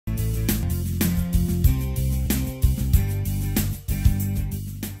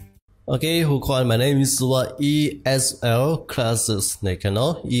Okay หัวข้อมันในมีส่วน ESL classes นะครับเนา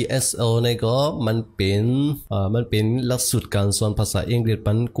ะ ESL นี่ก็มันเป็นหลักสูตรการสอนภาษาอังกฤษ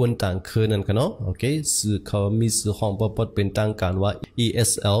มันกวนต่างคืนนั่นกันเนาะโอเคสื่อเขามีสื่อของปดเป็นต่างกันว่า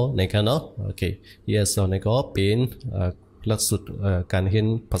ESL นะครับเนาะโอเค ESL นี่ก็เป็นหลักสูตรการเรียน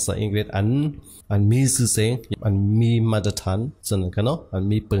ภาษาอังกฤษอันมีสื่อเสียงอันมีมาตรฐานส่วนนั้นกันเนาะอัน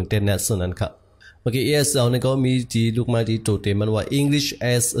มีเปิงเทอร์เน็ตส่วนนั้นครับโอเค ESL นี่ก็มีที่ลูกมาที่ตัวเต็มมันว่า English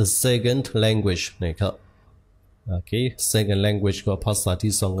as a second language นะครับโอเค second language ก็ภาษา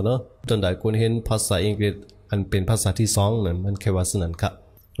ที่สองเนาะตอนใดคุณเห็นภาษาอังกฤษอันเป็นภาษาที่สองนั่นมันแค่ว่าส่วนนั้นครับ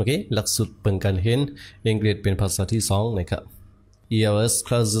โอเคหลักสูตรเปิงการเห็นอังกฤษเป็นภาษาที่สองนะครับ ELS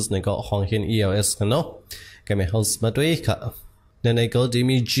classes นี่ก็ห้องเห็น ELS กันเนาะก็ไม่ house มาด้วยครับในก็จะ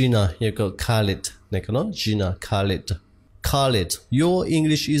มี Gina แล้วก็ Khalid นะครับเนาะ Gina Khalid your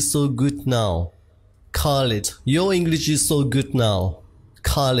English is so good now Khalid your English is so good now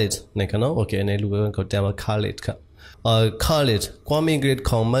Khalid นะครับเนาะโอเคในรู้กันเขาแต่ว่า Khalid ครับKhalid ความอังกฤษ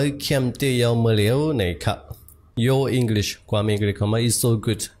ของมันเข้มเตี้ยมาแล้วนะครับ your English ความอังกฤษของมัน is so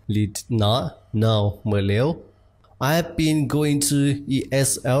good lead now มาแล้ว I've been going to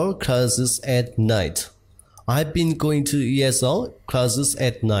ESL classes at night I've been going to ESL classes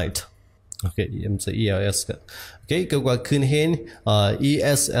at night Okay มันจะ ELS กันโอเคก็ว่าขึ้นเห็น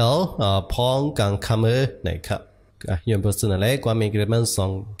ESL พ้องกลางคำนะครับอย่างภาษาอะไรความอังกฤษมันส่ง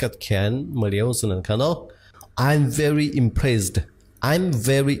กัดแขนมาเลี้ยวส่วนนั้นครับเนาะ I'm very impressed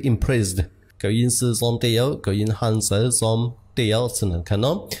ก็ยินสื่อส่งเดียวก็ยินหันสื่อส่งเดียวส่วนนั้นครับเน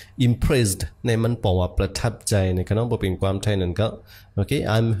าะ impressed ในมันบอกว่าประทับใจนะครับเนาะเป็นความไทยนั่นก็โอเค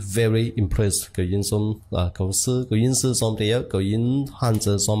I'm very impressed ก็ยินส่งเขาสื่อก็ยินสื่อส่งเดียวก็ยินหัน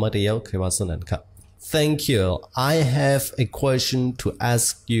สื่อส่งมาเดียวคือว่าส่วนนั้นครับ Thank you I have a question to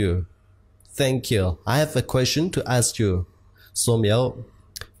ask you Thank you I have a question to ask you ส่วนเดียว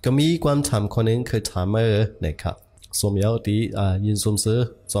ก็มีความถามคนหนึ่งเคยถามมานะครับส่วนเดียวที่ยินส่งสื่อ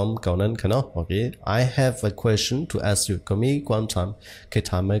ส่งเก่านั้นครับเนาะโอเค I have a question to ask you ก็มีความถามเคย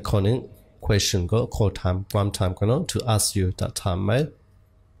ถามมาคนหนึ่ง question ก็ขอถามความถามกันเนาะ to ask you จะถามไหม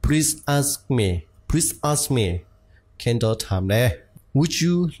please ask me เคนต้องถามเลย would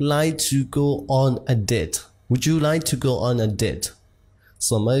you like to go on a date ส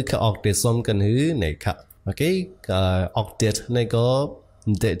มมติเขาออกเดทซ้อมกันหรือไหนครับโอเคออกเดทนี่ก็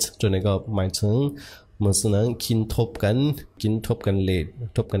date ตัวนี้ก็หมายถึงเมื่อสนั้นกินทบกันเ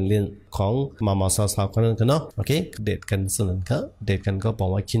ล่นของมาสาวๆคนนั้นกันเนาะโอเคเดทกันสนั้นครับเดทกันก็บอก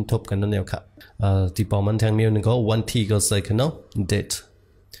ว่ากินทบกันนั่นเองครับที่บอกมันทางเมียวนี่ก็วันที่ก็ใส่กันเนาะ date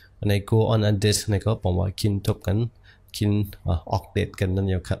อันนี้ go on a date นี่ก็บอกว่ากินทบกันออกเดทกันนั่นเ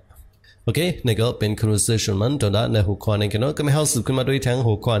องครับโอเคนี่ก็เป็น conversation มันตอนนั้นในหัวข้อนี้กันเนาะก็ไม่เข้าสืบขึ้นมาด้วยทาง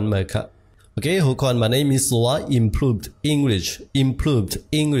หัวข้อมาครับโอเคหัวข้อมาในมีส่วน improved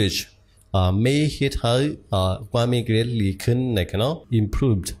Englishไม่เฮ็ดให้ความอังกฤษดีขึ้นนะครับเนาะ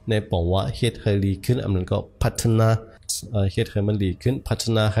improved ในบอกว่าเฮ็ดให้ดีขึ้นอันนั้นก็พัฒนาเฮ็ดให้มันดีขึ้นพัฒ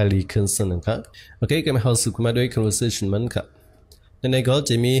นาให้ดีขึ้นซึ่งนะครับโอเคก็ไม่เข้าสืบขึ้นมาด้วย conversation มันครับในก็จ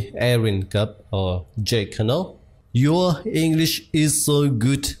ะมี Erin กับJake เนาะYour English is so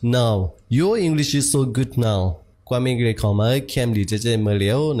good now ความอังกฤษของมันเข้มดีเจมาแ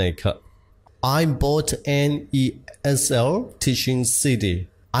ล้วนะครับ I bought an ESL teaching CD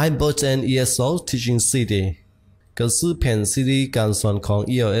ก็ซื้อแผ่น CD การสอนของ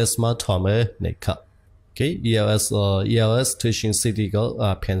ELS มาถอมนะครับโอเค ELS teaching CD ก็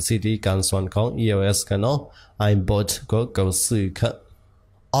แผ่น CD การสอนของ ELS กันเนาะ I bought ก็ซื้อครับ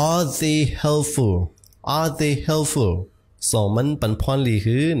Are they helpful สองมันปันพรลี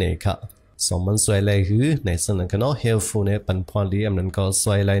หือนะครับสองมันสวยเลยหือในสนันกันเนาะ helpful เนี่ยปันพรลีอันนั้นก็ส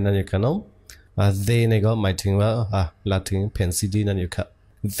วยเลยนั่นอยู่กันเนาะthey เนี่ยก็หมายถึงว่าละถึงแผ่น CD นั่นอยู่ครับ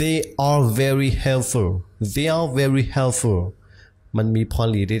they are very helpful มันมีพร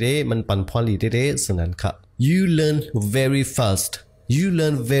ลีเด้มันปันพรลีเด้สนันครับ you learn very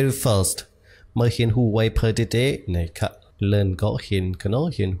fast มาเห็นหูไวเพอเด้นะครับ learn ก็เห็นกันเนาะ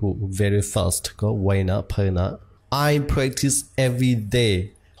เห็นหู very fast ก็ไวนะเพอนะ I practice every day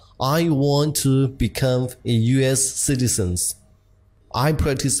I want to become a US citizen I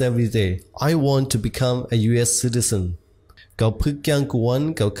practice every day I want to become a US citizen ก็พึกยังกวน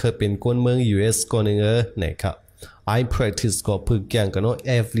ก็เคยเป็นคนเมือง US คนหนึ่งนะครับ I practice ก็พึกยังกันเนาะ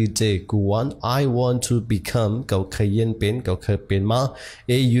every day กวน I want to become ก็เคยเป็นมา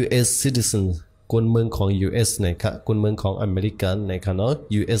a US citizen คนเมืองของ US นะครับคนเมืองของอเมริกันนะครับเนาะ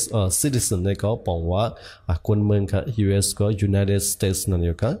US citizen เนี่ยก็บอกว่าคนเมืองครับ US ก็ United States นั่นเอ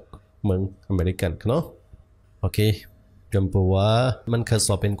งครับเมืองอเมริกันเนาะโอเคจำเป็นว่ามันเคยส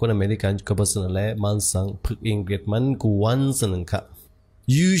อบเป็นคนอเมริกันก็เพราะฉะนั้นแหละมันสั่งฝึกอังกฤษมันกวนสนึงครับ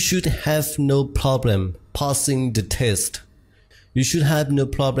you should have no problem passing the test you should have no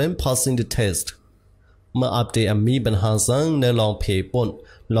problem passing the test เมื่ออัปเดตมีปัญหาสังในลองเพย์ป่น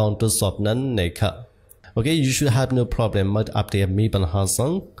ลองทดสอบนั้นนะครับโอเค you should have no problem เมื่ออัปเดตมีปัญหาสั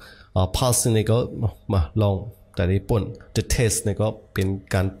งpassing นี่ก็มาลองแต่ได้ป่น the test นี่ก็เป็น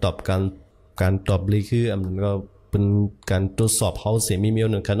การตอบเลยคืออันนั้นก็เป็นการทดสอบเขาเสียมีเมียว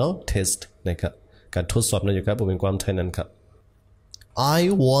หนึ่งครับเนาะ test นะครับการทดสอบนั่นอยู่ครับเป็นความไทยนั้นครับ I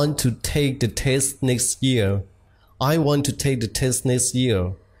want to take the test next year I want to take the test next year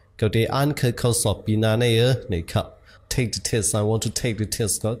ก็ได้อ่านเคยเข้าสอบปีหน้าเนี่ยนะครับ take the test I want to take the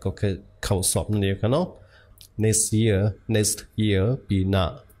test ก็เคยเข้าสอบนั่นเองครับเนาะ next year ปีหน้า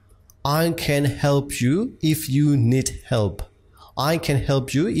I can help you if you need help I can help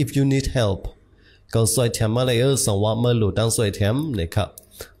you if you need help ก็สอยแถมมาเลยสังว่าเมื่อหลุดตั้งสอยแถมนะครับ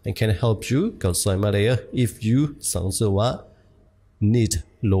I can help you ก็สอยมาเลยif you สังสุว่า need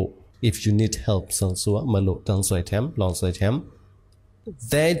หลุดif you need help สังสุว่าเมื่อหลุดตั้งสอยแถมลองสอยแถม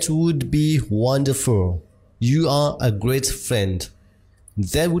That would be wonderful you are a great friend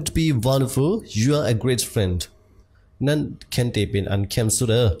That would be wonderful you are a great friend นั่นแค่ตีเป็นอันเข้มสุ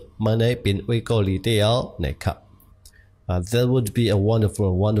ดมันได้เป็นไว้เกาหลีเดียวนะครับThat would be a wonderful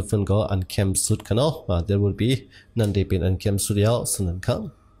ก็อันเข้มสุดกันเนาะThat would be นั่นได้เป็นอันเข้มสุดแล้วสนั่นครับ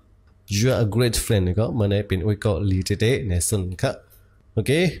You are a great friend ก็มันได้เป็นไว้เกาหลีเดียวในสนั่นครับโอเ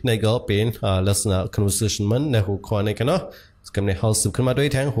คนี่ก็เป็นลักษณะ conversation มันในหัวข้อนี้กันเนาะกำลังเข้าสู่ขึ้นมาด้วย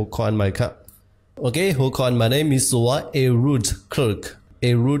ทางหัวข้ออันใหม่ครับโอเคหัวข้ออันใหม่นี้มีส่วนว่า a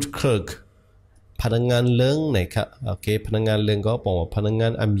rude clerk พนักงานเรื่องนะครับโอเคพนักงานเรื่องก็บอกว่าพนักงา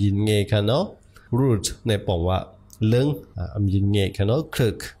นอำยินเงยครับเนาะ rude ในบอกว่าเรื่องอำยินเงยครับเนาะ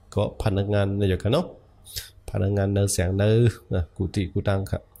clerk ก็พนักงานในอย่างกันเนาะพนักงานในเสียงในกูตั้ง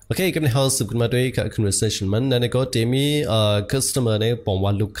ครับโอเคกันในห้องสืบกันมาด้วยกับ conversation มันนั่นก็จะมีcustomer ในบอกว่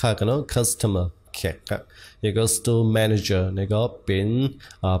าลูกค้ากันเนาะ customer แขกครับแล้วก็ store manager นี่ก็เป็น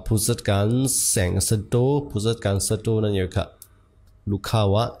ผู้จัดการแสงสตูผู้จัดการสตูนั่นเองครับลูกค้า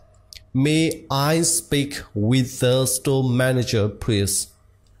ว่า May I speak with the store manager please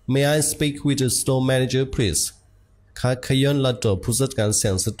May I speak with the store manager please ข้าขยันละตัวผู้จัดการแส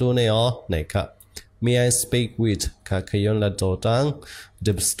งสตูเนี่ยอ๋อไหนครับ May I speak with ข้าขยันละตัวตั้ง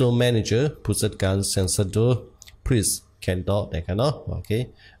the store manager ผู้จัดการแสงสตู pleaseแคนดอนะครับเนาะโอเค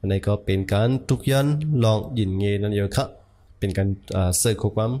อันนี้ก็เป็นการทุกยันลองยินเงยนั่นเองครับเป็นการเสิร์ชข้อ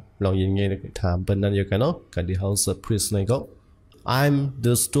ความลองยินเงยถามเป็นนั่นเองกันเนาะการที่เขาเสิร์ช please นี่ก็ I'm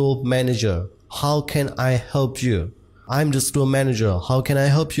the store manager how can I help you I'm the store manager how can I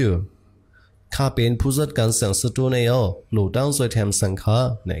help you ข้าเป็นผู้จัดการสั่งสตูเนี่ยหลุดตั้งสวยแถมสั่งข้า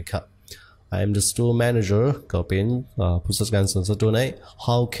นะครับ I'm the store manager ก็เป็นผู้จัดการสั่งสตูเนี่ย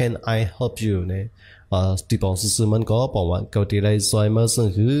how can I help you เนี่ยที่บอกสื่อมันก็บอกว่าเกาที่ได้ซอยมาซึ่ง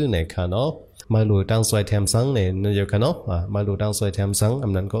คือในค่ะเนาะมาหลุดตั้งซอยแถมสังเนี่ยนั่นเดียวกันเนาะมาหลุดตั้งซอยแถมสังอั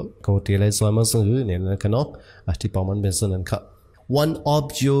นนั้นก็เกาที่ได้ซอยมาซึ่งคือเนี่ยนั่นค่ะเนาะที่บอกมันเป็นส่วนนั้นครับ One of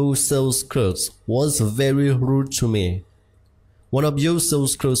your sales clerks was very rude to me One of your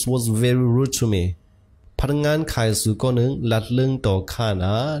sales clerks was very rude to me พนักงานขายสื่อก็นึงลัดเรื่องต่อข้าน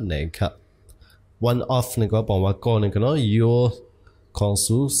ะนะครับ One of นี่ก็บอกว่าก็นึงกันเนาะ your ของ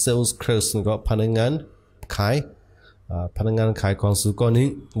สู sales clerk ก็พนักงานขายของสูก็นึง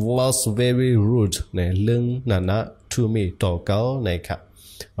was very rude ในเรื่องนั้นนะ to me ต่อเขานะครับ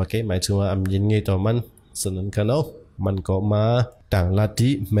โอเคหมายถึงว่ายินไงต่อมันสนั่นกันเนาะมันก็มาต่างลัทธิ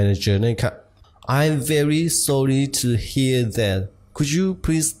manager นะครับ I'm very sorry to hear that could you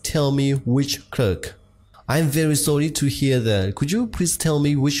please tell me which clerk I'm very sorry to hear that could you please tell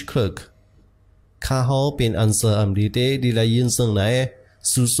me which clerkข้าเขาเป็น answer อันดีเต้ดีละยินซึ่งไหน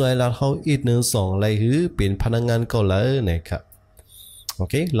สุดท้ายแล้วเขาอีกหนึ่งสองอะไรคือเป็นพนักงานก็เลยนะครับโอ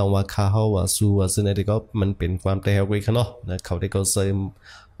เคลองว่าข้าเขาว่าสู้ว่าซึ่งไหนก็มันเป็นความแต่เอาไว้ขนาดนะเขาได้ก็เสริม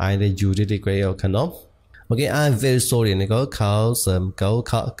ไอ้ได้อยู่ได้ก็เอาขนาดโอเค I'm very sorry นี่ก็เขาเสริมเขา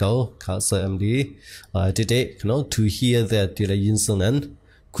เสริมดีดีเต้ขนาด to hear that ดีละยินซึ่งนั้น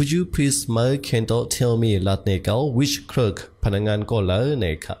could you please มา can you tell me ลัดเนี่ยเขา which clerk พนักงานก็เลยน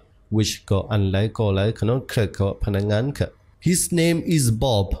ะครับwhich ก็อันไรก็เลยขนาด clerk ก็พนักงานค่ะ His name is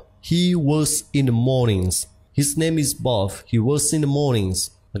Bob he works in the mornings His name is Bob he works in the mornings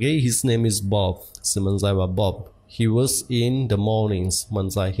okay His name is Bob ซึ่งมันใจว่า Bob he works in the mornings มัน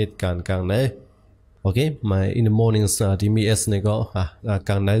ใจเหตุการณ์กลางไหนโอเคมา in the mornings ที่มี s นี่ก็ก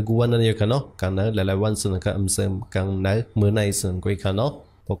ลางไหนกูวันนั่นเองกันเนาะกลางไหนหลายๆวันส่วนก็เสริมกลางไหนเมื่อไหร่ส่วนก็อีกกันเนาะ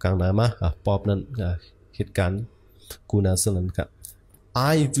พอกลางไหนมาBob นั้นเหตุการณ์กูน่าสนันครับ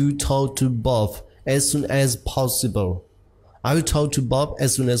I will talk to Bob as soon as possible I will talk to Bob as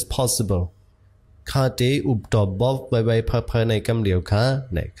soon as possible ข้าเตอุบตอบบอกไว้เพอในคำเดียวค่ะ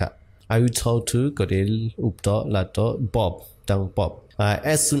นะครับ I will talk to ก็เดอุบตอบละตอบอบดังปอบ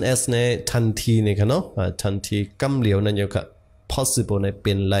as soon as ในทันทีเนี่ยครับเนาะทันทีคำเดียวนั่นเองครับ possible ในเ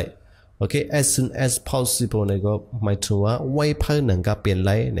ป็นไรโอเค as soon as possible เนี่ยก็หมายถึงว่าไว้เพอหนังก็เป็นไ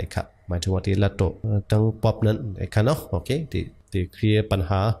รนะครับหมายถึงว่าที่ละตอบดังปอบนั้นนะครับเนาะโอเคที่เคลียร์ปัญ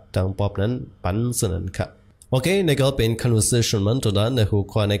หาดังปอบนั้นปันสนันครับโอเคในก็เป็น conversation มันตัวนั้นในหัว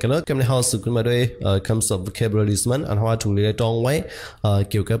ข้อในกันแล้วกำลังหาสึกขึ้นมาด้วยคำศัพท์ vocabulary มันอันว่าถูกเรียกตรงไว้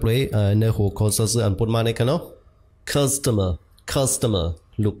เกี่ยวกับเลยในหัวข้อสื่ออันพูดมาในกันเนาะ customer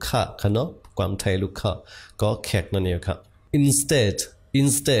ลูกค้ากันเนาะความไทยลูกค้าก็แขกนั่นเองครับ instead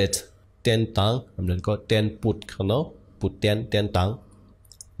เตียนตังอันนั้นก็เตียนปุดกันเนาะปุดเตียนตัง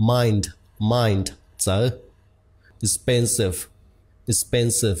mind เจอ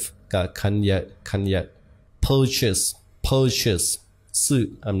expensive กับคันเยอะpurchase ซื้อ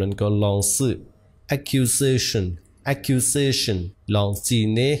อันนั้นก็ลองซื้อ accusation ลองจี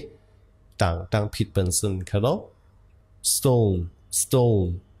เน่ต่างผิดเป็นส่วนครับเนาะ stone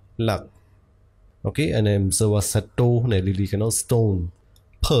หลักโอเคอันนี้จะว่าสัตว์ในลิลิกันเนาะ stone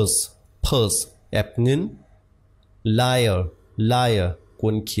purse แอบเงิน liar กว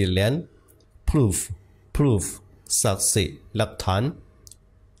นขี้เล่น proof สักดิ์ศรีหลักฐาน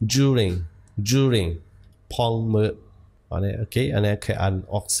during พองเมื่ออันนี้โอเคอันนี้เคยอ่าน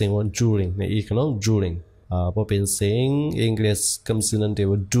ออกเสียงว่า during ในอีกเนาะ during พอเป็นเสียงอังกฤษคำสื่อนั้นเรียก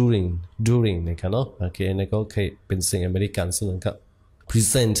ว่า during นะครับเนาะโอเคอันนี้ก็เคยเป็นเสียงอเมริกันส่วนครับ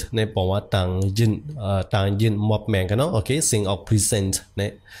present ในบอกว่าต่างยืนมอบแมงกันเนาะโอเคสิ่งออก present เนี่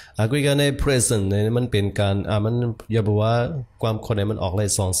ยคุยกันใน present เนี่ยมันเป็นการมันอย่าบอกว่าความคนเนี่ยมันออกเลย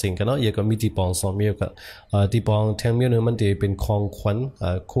สองสิ่งกันเนาะอย่าก็มีที่ปองสองมีกับที่ปองแทงมีนึงมันจะเป็นของขวัญ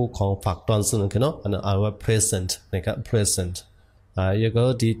คู่ของฝากตอนส่วนกันเนาะอันนั้นว่า present นะครับ present อย่าก็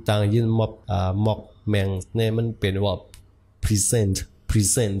ที่ต่างยืนมอบแมงเนี่ยมันเป็นว่า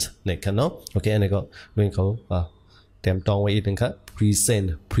present นะครับเนาะโอเคอันนี้ก็เรื่องเขาเตรียมตองไว้อีกนึงครับ present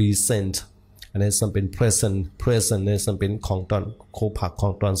อันนี้สัมเป็น present เนี่ยสัมเป็นของตอนโคผักขอ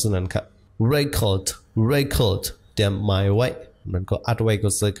งตอนส่วนนั้นครับ record เตรียมหมายไว้มันก็อัดไว้ก็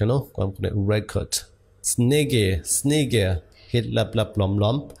เสร็จกันเนาะความเป็น record snake เฮ็ดลับล้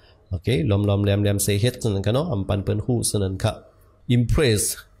อมโอเคล้อมแหลมใส่เฮ็ดส่วนนั้นกันเนาะอำปันเปิ้นหู้ส่วนนั้นครับ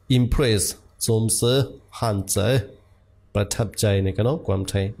impress สมเสอหันใจประทับใจในกันเนาะความ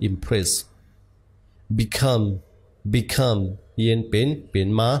ไทย impress become เย็นเป็น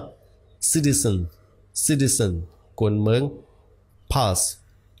มา citizen กวนเมือง pass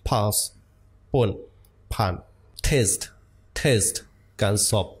ป่นผ่าน test การส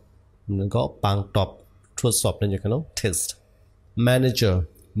อบนั่นก็ปางตอบทดสอบนั่นอย่างกันเนาะ test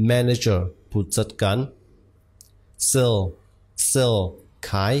manager ผู้จัดการ sell ข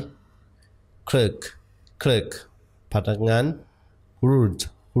าย clerk พนักงาน rude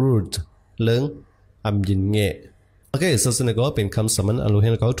เลิงอำยินเงะโอเคศาสนาก็เป็นคำสามัญอันรู้เห็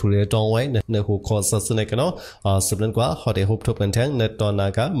นเขาถูกเรียกตรงไว้ในหัวข้อศาสนากันเนาะสำหรับว่าเขาได้พบทบกันแท้งในตอนนั้น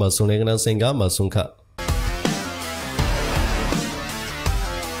ก็มาส่งในกันนั้นเองก็มาส่งค่ะ